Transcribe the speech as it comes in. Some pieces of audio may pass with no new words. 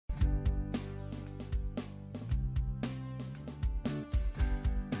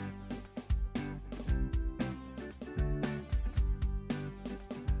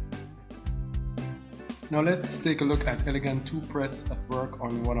Now let's take a look at Elegant Tubepress at work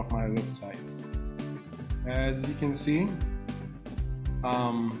on one of my websites. As you can see,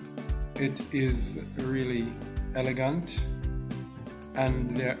 it is really elegant,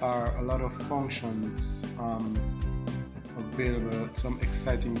 and there are a lot of functions available, some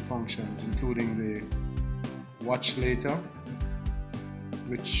exciting functions, including the watch later,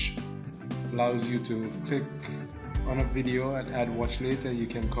 which allows you to click on a video and add watch later. You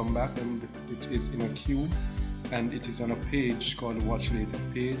can come back and it is in a queue, and it is on a page called the watch later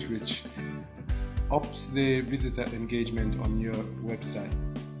page, which ups the visitor engagement on your website.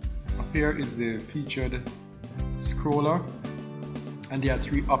 Up here is the featured scroller, and there are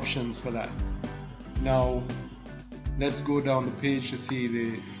 3 options for that. Now let's go down the page to see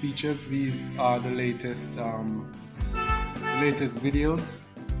the features. These are the latest videos,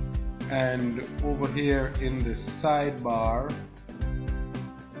 and over here in the sidebar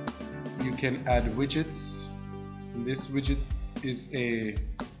you can add widgets. This widget is a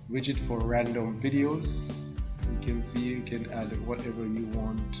widget for random videos. You can see you can add whatever you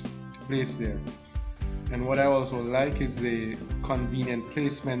want to place there. And what I also like is the convenient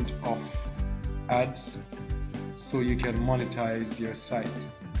placement of ads, so you can monetize your site.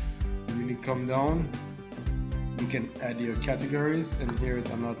 When you come down, you can add your categories, and here's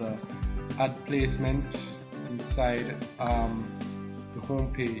another ad placement inside the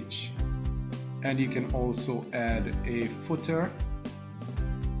home page. And you can also add a footer,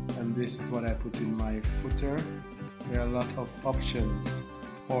 and this is what I put in my footer. There are a lot of options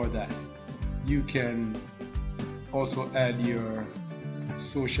for that. You can also add your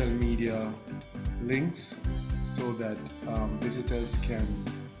social media links so that visitors can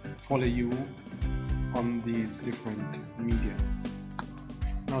follow you on these different media.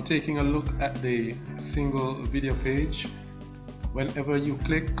 Now, taking a look at the single video page, whenever you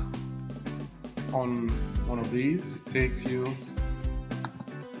click on one of these, it takes you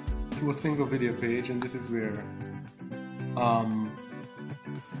to a single video page, and this is where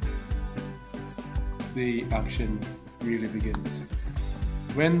the action really begins.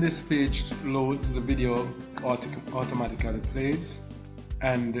 When this page loads, the video automatically plays,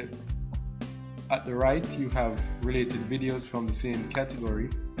 and at the right you have related videos from the same category,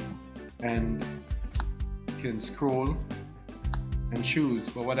 and you can scroll and choose.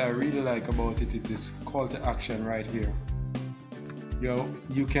 But what I really like about it is this call to action right here.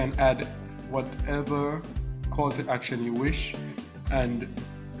 You can add whatever call to action you wish, and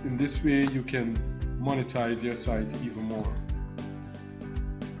in this way you can monetize your site even more.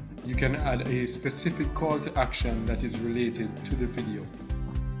 You can add a specific call to action that is related to the video,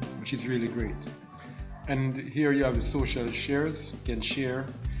 which is really great. And here you have the social shares. You can share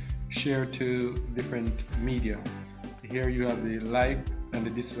to different media. Here you have the like and the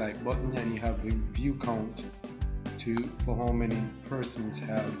dislike button, and you have the view count for how many persons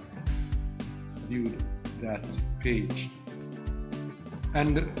have viewed that page.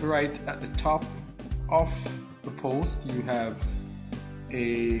 And right at the top of the post you have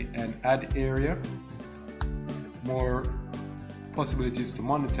an ad area, more possibilities to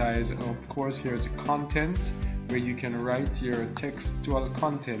monetize. And of course, here's content where you can write your textual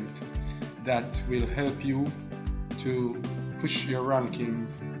content that will help you to push your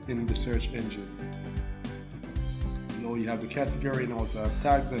rankings in the search engines. Below you have the category, and also have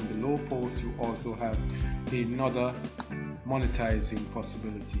tags, and below post you also have another monetizing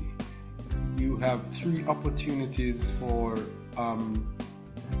possibility. You have 3 opportunities for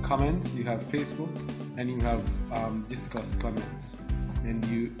comments. You have Facebook, and you have discuss comments, and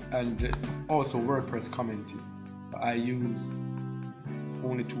also WordPress commenting. I used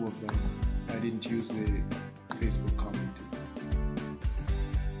only 2 of them. I didn't use the Facebook commenting.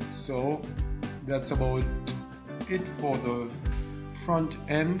 So that's about it for the front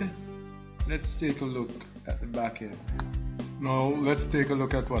end. Let's take a look at the back end. Now let's take a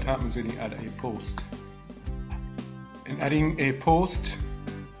look at what happens when you add a post. In adding a post,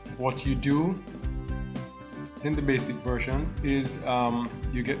 what you do in the basic version is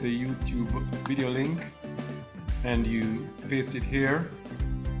you get the YouTube video link and you paste it here,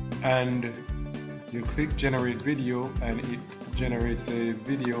 and you click generate video, and it generates a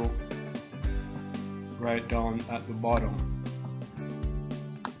video right down at the bottom.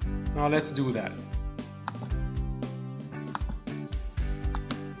 Now let's do that.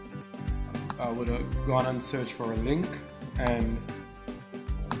 I would have gone and searched for a link and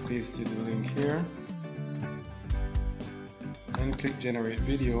pasted the link here, and click generate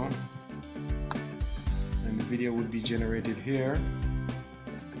video, and the video would be generated here,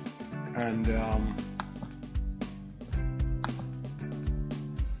 and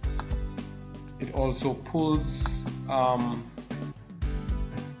it it also pulls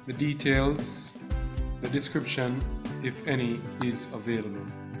the details, the description, if any, is available,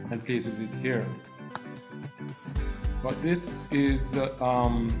 and places it here. But this is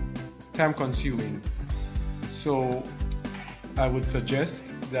time consuming, so I would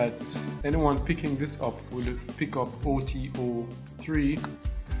suggest that anyone picking this up will pick up OTO3,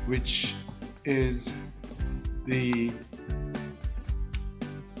 which is the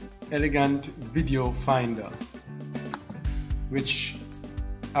Elegant Video Finder, which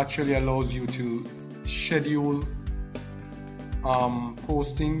actually allows you to schedule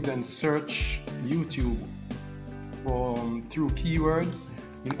postings and search YouTube through keywords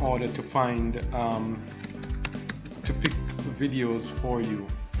in order to find to pick videos for you.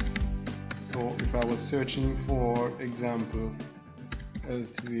 So if I was searching, for example,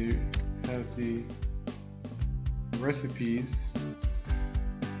 as the recipes,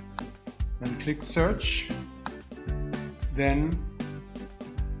 and click search, then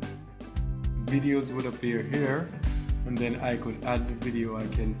videos would appear here, and then I could add the video, I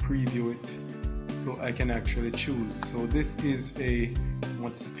can preview it, so I can actually choose. So this is a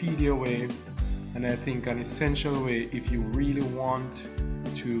much speedier way, and I think an essential way if you really want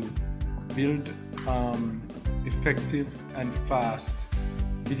to build effective and fast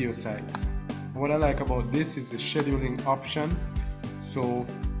video sites. What I like about this is the scheduling option. So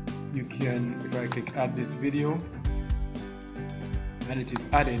you can, if I click add this video and it is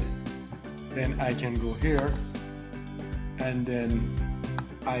added, then I can go here and then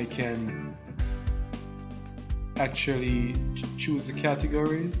I can actually choose the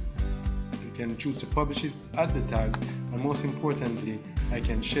category, you can choose to publish it, add the tags, and most importantly I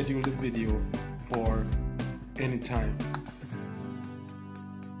can schedule the video for any time.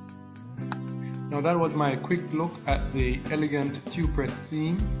 Now that was my quick look at the Elegant Tubepress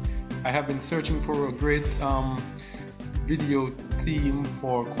theme. I have been searching for a great video theme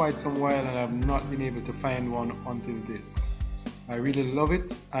for quite some while, and I've not been able to find one until this. I really love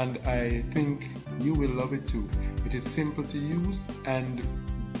it, and I think you will love it too. It is simple to use and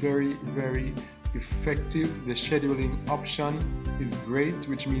very, very effective. The scheduling option is great,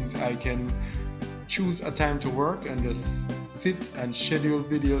 which means I can choose a time to work and just sit and schedule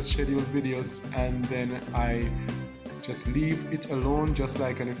videos, and then I just leave it alone, just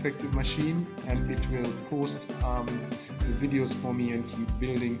like an effective machine, and it will post the videos for me and keep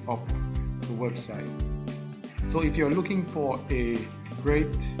building up the website. So if you're looking for a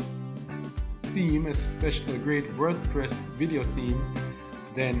great theme, especially a great WordPress video theme,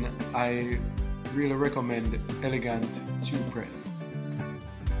 then I really recommend Elegant Tubepress.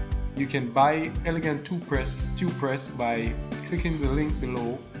 You can buy Elegant Tubepress by clicking the link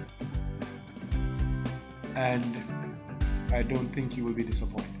below, and I don't think you will be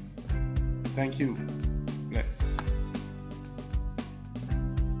disappointed. Thank you. Bless.